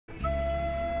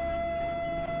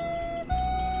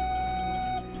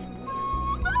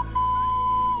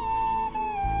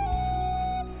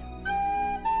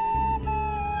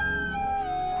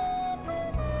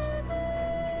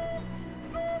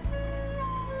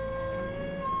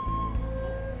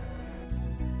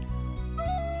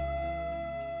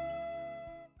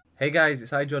Hey guys,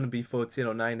 it's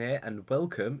iJohnB1409 here, and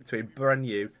welcome to a brand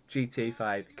new GTA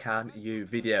 5 Can You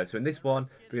video. So in this one,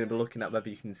 we're going to be looking at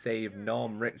whether you can save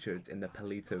Norm Richards in the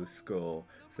Palito score.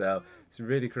 So it's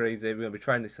really crazy. We're going to be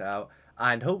trying this out,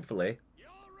 and hopefully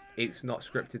it's not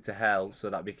scripted to hell so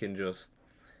that we can just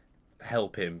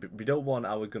help him. We don't want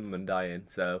our gunman dying,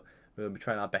 so we're going to be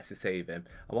trying our best to save him.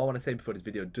 And what I want to say before this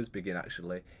video does begin,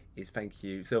 actually, is thank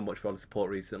you so much for all the support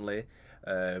recently.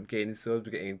 Gaining subs,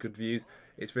 we're getting good views.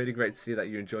 It's really great to see that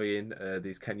you're enjoying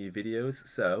these Can You videos.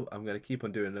 So I'm going to keep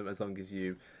on doing them as long as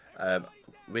you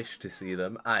wish to see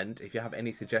them. And if you have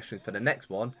any suggestions for the next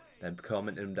one, then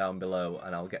comment them down below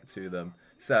and I'll get to them.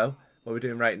 So what we're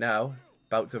doing right now,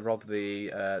 about to rob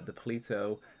the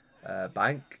Palito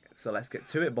bank. So let's get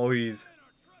to it, boys.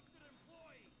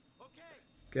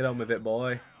 Get on with it,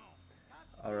 boy.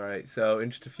 Alright, so in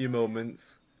just a few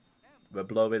moments, we're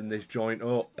blowing this joint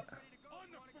up.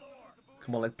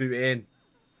 Come on, let's boot it in.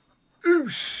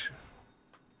 Oosh!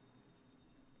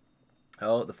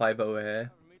 Oh, the 5 over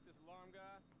here.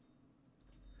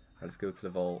 Let's go to the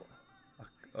vault.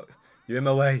 Oh, you're in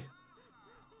my way.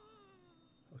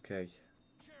 Okay.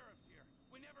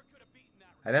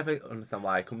 I never understand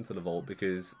why I come to the vault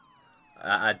because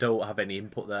I don't have any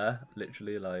input there.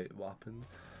 Literally, like, what happened?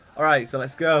 Alright, so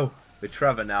let's go with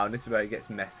Trevor now, and this is where it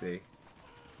gets messy.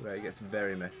 Where it gets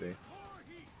very messy.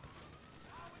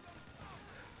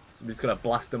 So we're just gonna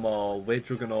blast them all. We're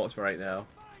juggernauts right now.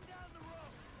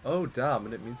 Oh, damn,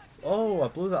 and it means... Oh, I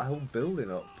blew that whole building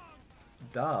up.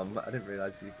 Damn, I didn't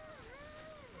realise you...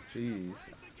 Jeez.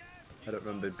 I don't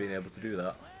remember being able to do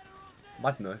that.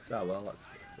 Madness. Oh, well, that's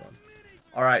fun.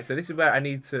 Alright, so this is where I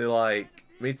need to, like...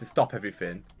 We need to stop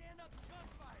everything.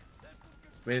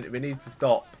 We need to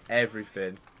stop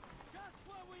everything.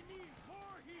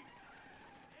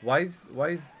 Why is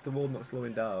the world not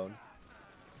slowing down?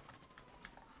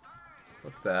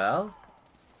 What the hell?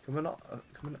 Can we not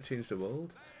change the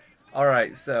world?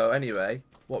 Alright, so anyway,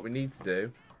 what we need to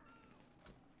do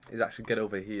is actually get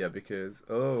over here because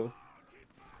in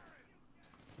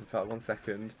fact, 1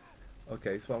 second.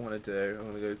 Okay, so what I'm gonna do, I'm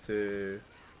gonna go to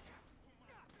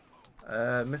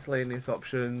miscellaneous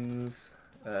options,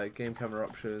 game camera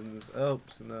options,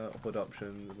 oops, no, HUD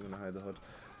options, I'm gonna hide the HUD.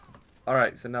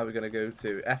 Alright, so now we're gonna go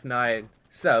to F9.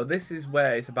 So this is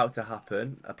where it's about to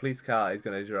happen. A police car is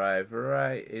gonna drive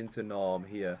right into Norm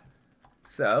here.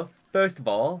 So, first of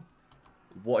all,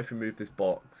 what if we move this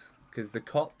box? Because the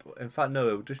cop, in fact no,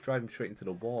 it would just drive him straight into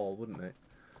the wall, wouldn't it?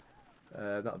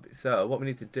 So what we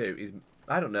need to do is,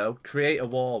 I don't know, create a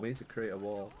wall. We need to create a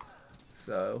wall.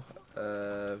 So,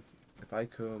 if I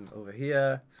come over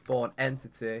here, spawn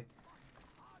entity,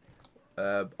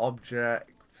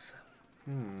 objects,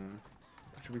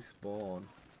 what should we spawn?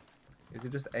 Is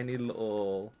it just any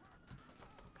little,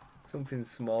 something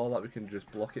small that we can just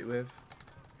block it with?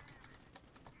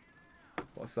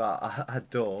 What's that? A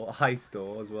door, a heist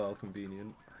door as well,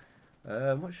 convenient.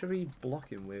 What should we block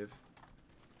him with?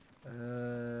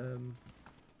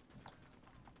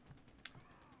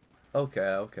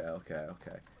 Okay.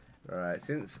 Right,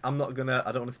 since I don't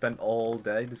want to spend all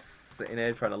day just sitting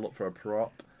here trying to look for a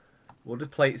prop, we'll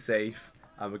just play it safe,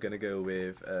 and we're gonna go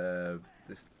with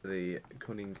the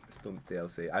Cunning Stunts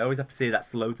DLC. I always have to say that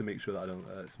slow to make sure that I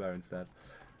don't swear instead.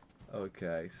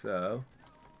 Okay, so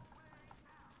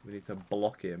we need to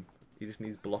block him. He just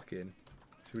needs blocking.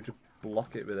 Should we just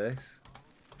block it with this?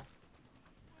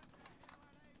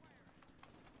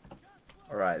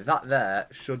 Alright, that there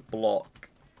should block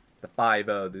the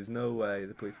 5-0. There's no way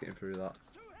the police getting through that.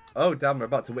 Oh, damn, we're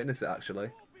about to witness it, actually.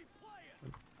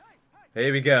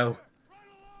 Here we go.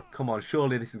 Come on,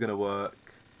 surely this is going to work.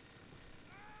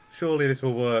 Surely this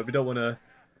will work. We don't want to...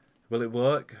 Will it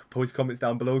work? Post comments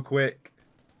down below, quick.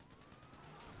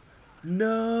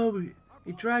 No!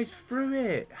 He drives through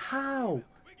it. How?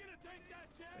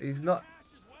 He's not...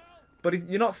 But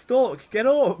you're not stuck. Get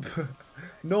up.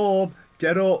 Norm,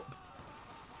 get up.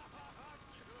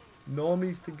 Norm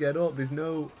needs to get up. There's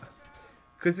no...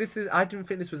 Because this is... I didn't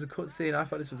think this was a cutscene. I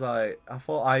thought this was like...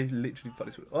 I literally thought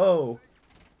this was... Oh!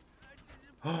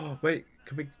 Oh, wait.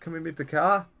 Can we move the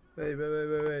car?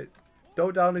 Wait.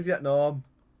 Don't down us yet, Norm.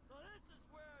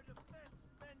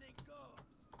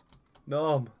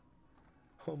 Norm.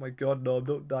 Oh my god, Norm.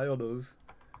 Don't die on us.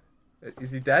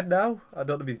 Is he dead now? I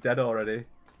don't know if he's dead already.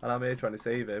 And I'm here trying to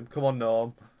save him. Come on,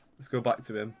 Norm. Let's go back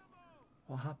to him.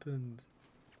 What happened?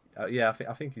 Yeah,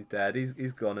 I think he's dead.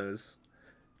 He's gone us.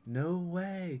 No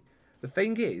way. The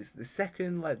thing is, the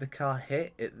second like the car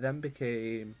hit, it then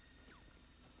became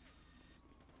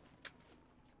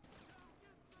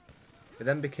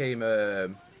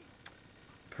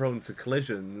prone to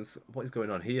collisions. What is going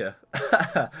on here?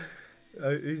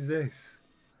 Who's this?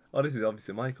 Oh, this is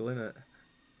obviously Michael, isn't it?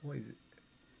 What is it?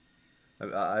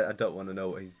 I don't want to know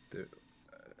what he's doing.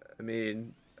 I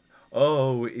mean,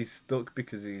 oh, he's stuck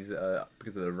because he's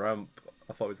because of the ramp.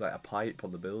 I thought it was like a pipe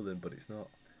on the building, but it's not.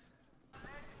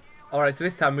 Alright, so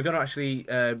this time we're going to actually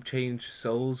change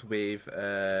souls with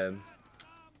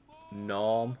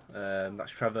Norm.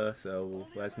 That's Trevor, so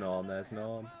where's Norm? There's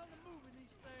Norm.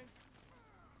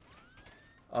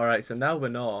 Alright, so now we're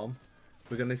Norm.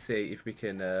 We're going to see if we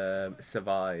can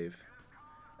survive.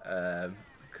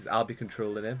 Because I'll be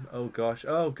controlling him. Oh gosh,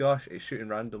 it's shooting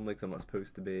randomly because I'm not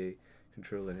supposed to be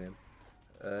controlling him.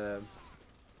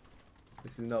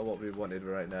 This is not what we wanted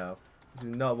right now. This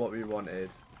is not what we wanted.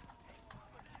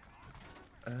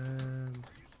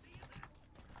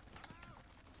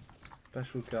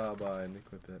 Special carbine,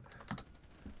 equip it.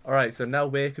 Alright, so now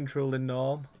we're controlling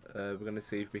Norm. We're going to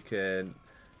see if we can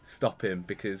stop him,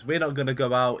 because we're not going to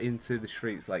go out into the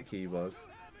streets like he was,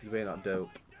 because we're not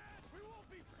dope.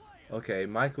 Okay,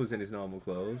 Michael's in his normal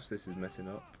clothes. This is messing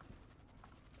up.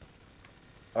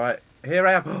 Alright, here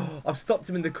I am. I've stopped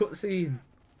him in the cutscene.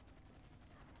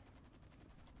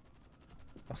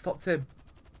 I've stopped him.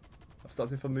 I've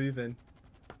stopped him from moving.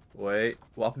 Wait,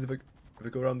 what happens if I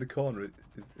go around the corner?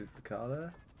 Is the car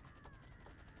there?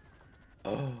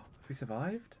 Oh, have we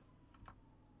survived?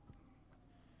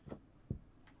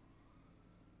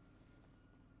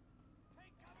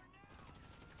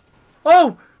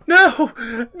 Oh! No!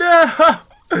 No!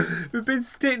 We've been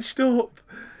stitched up!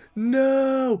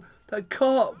 No! That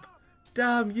cop!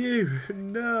 Damn you!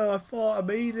 No, I thought I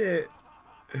made it.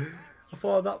 I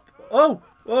thought that... Oh!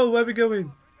 Whoa, where are we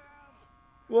going?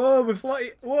 Whoa, we're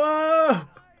flying! Whoa!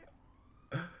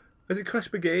 Has it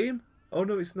crashed my game? Oh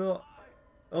no, it's not.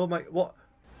 Oh my...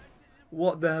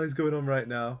 What the hell is going on right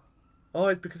now? Oh,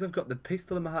 it's because I've got the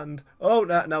pistol in my hand. Oh,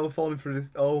 now we're falling through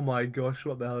this... Oh my gosh,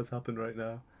 what the hell has happened right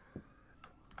now?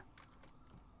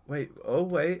 Wait, oh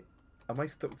wait. Am I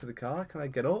stuck to the car? Can I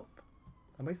get up?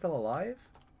 Am I still alive?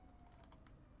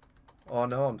 Oh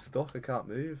no, I'm stuck. I can't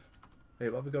move. Hey,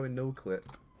 what have we got in no clip?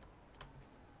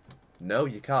 No,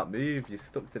 you can't move. You're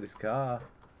stuck to this car.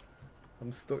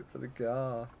 I'm stuck to the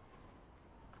car.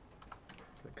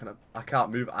 I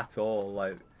can't move at all.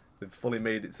 Like, they've fully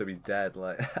made it so he's dead.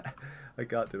 Like, I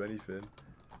can't do anything.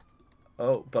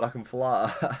 Oh, but I can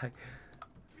fly.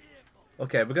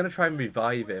 Okay, we're going to try and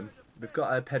revive him. We've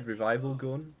got a ped revival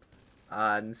gun.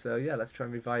 And so, yeah, let's try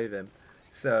and revive him.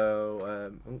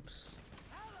 So, oops.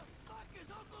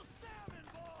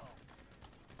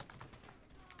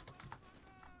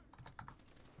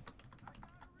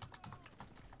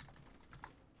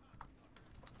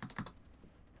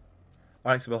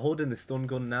 Alright, so we're holding the stun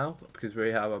gun now, because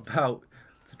we are about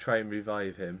to try and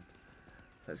revive him.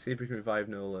 Let's see if we can revive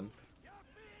Nolan.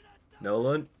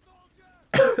 Nolan?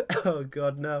 Oh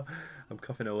god, no. I'm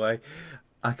coughing away.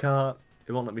 I can't.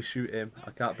 It won't let me shoot him. I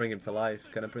can't bring him to life.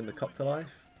 Can I bring the cop to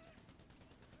life?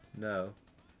 No.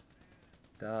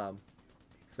 Damn.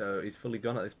 So he's fully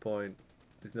gone at this point.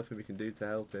 There's nothing we can do to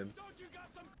help him.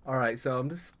 Alright, so I'm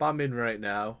just spamming right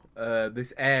now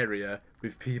this area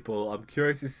with people. I'm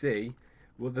curious to see,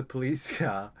 will the police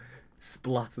car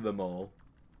splatter them all?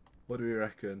 What do we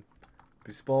reckon?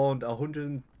 We spawned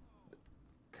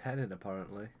 110 in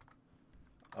apparently.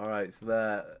 Alright, so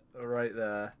they're right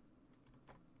there.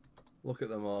 Look at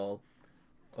them all.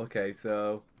 Okay,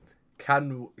 so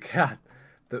will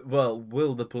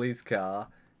the police car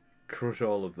crush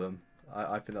all of them?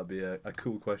 I think that'd be a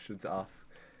cool question to ask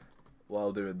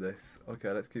while doing this. Okay,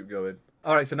 let's keep going.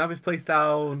 Alright, so now we've placed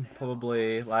down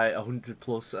probably like 100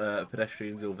 plus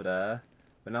pedestrians over there.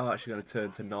 We're now actually going to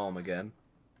turn to Norm again.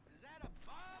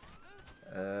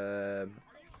 I'm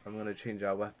going to change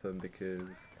our weapon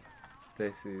because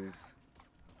this is...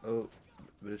 Oh,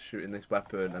 we're just shooting this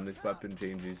weapon and this weapon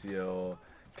changes your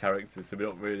character, so we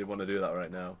don't really want to do that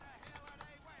right now.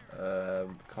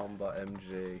 Combat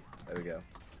MG. There we go.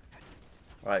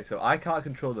 Right, so I can't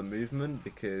control the movement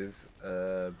because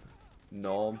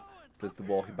Norm does the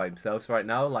walking by himself. So right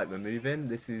now, like we're moving,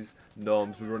 this is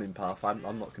Norm's running path. I'm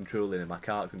not controlling him. I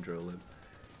can't control him.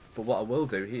 But what I will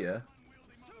do here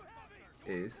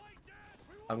is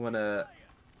I'm going to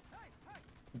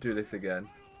do this again.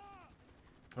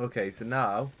 Okay, so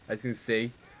now, as you can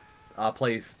see, our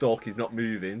player's stuck. He's not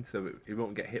moving, so he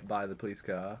won't get hit by the police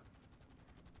car.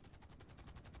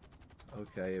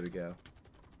 Okay, here we go.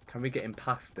 Can we get him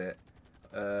past it?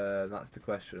 That's the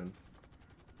question.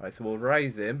 Right, so we'll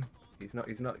raise him. He's gonna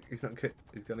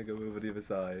go over the other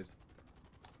side.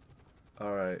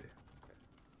 Alright.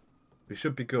 We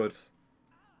should be good.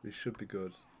 We should be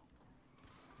good.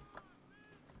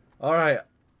 Alright,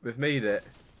 we've made it.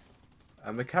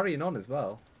 And we're carrying on as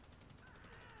well.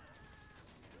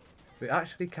 We're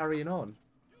actually carrying on.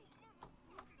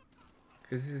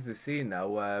 Because this is the scene now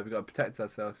where we've got to protect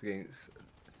ourselves against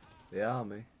the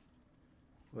army.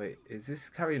 Wait, is this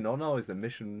carrying on or is the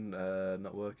mission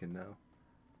not working now?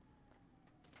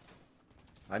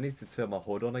 I need to turn my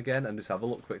HUD on again and just have a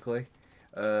look quickly.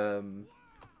 HUD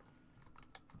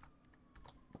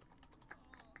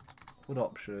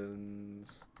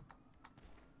options.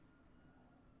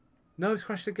 No, it's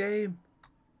crashed the game.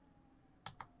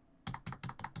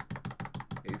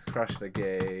 It's crashed the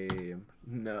game.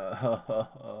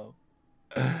 No.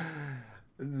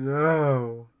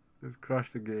 No. They've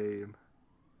crashed the game.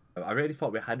 I really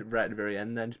thought we had it right at the very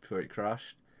end then, just before it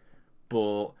crashed.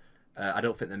 But I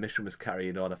don't think the mission was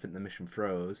carrying on. I think the mission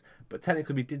froze. But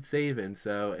technically we did save him,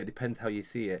 so it depends how you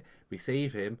see it. We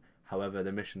save him, however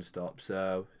the mission stopped.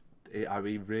 So are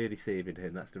we really saving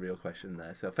him? That's the real question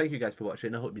there. So thank you guys for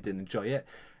watching. I hope you did enjoy it.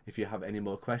 If you have any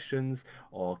more questions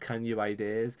or can you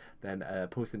ideas, then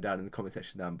post them down in the comment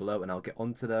section down below and I'll get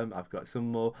onto them. I've got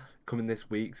some more coming this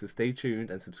week, so stay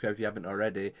tuned and subscribe if you haven't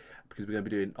already, because we're going to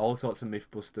be doing all sorts of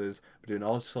Mythbusters, we're doing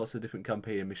all sorts of different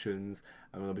campaign missions,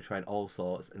 and we're going to be trying all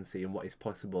sorts and seeing what is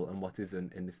possible and what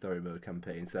isn't in the story mode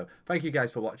campaign. So thank you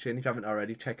guys for watching. If you haven't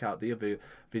already, check out the other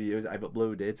videos I've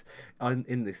uploaded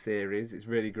in this series. It's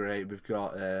really great. We've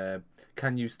got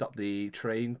can you stop the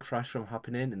train crash from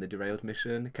happening in the derailed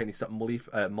mission? Can you stop Molly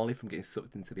from getting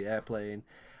sucked into the airplane?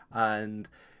 And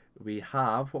we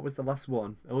have, what was the last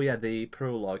one? Oh yeah, the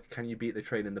prologue. Can you beat the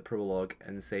train in the prologue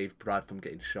and save Brad from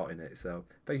getting shot in it? So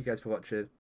thank you guys for watching.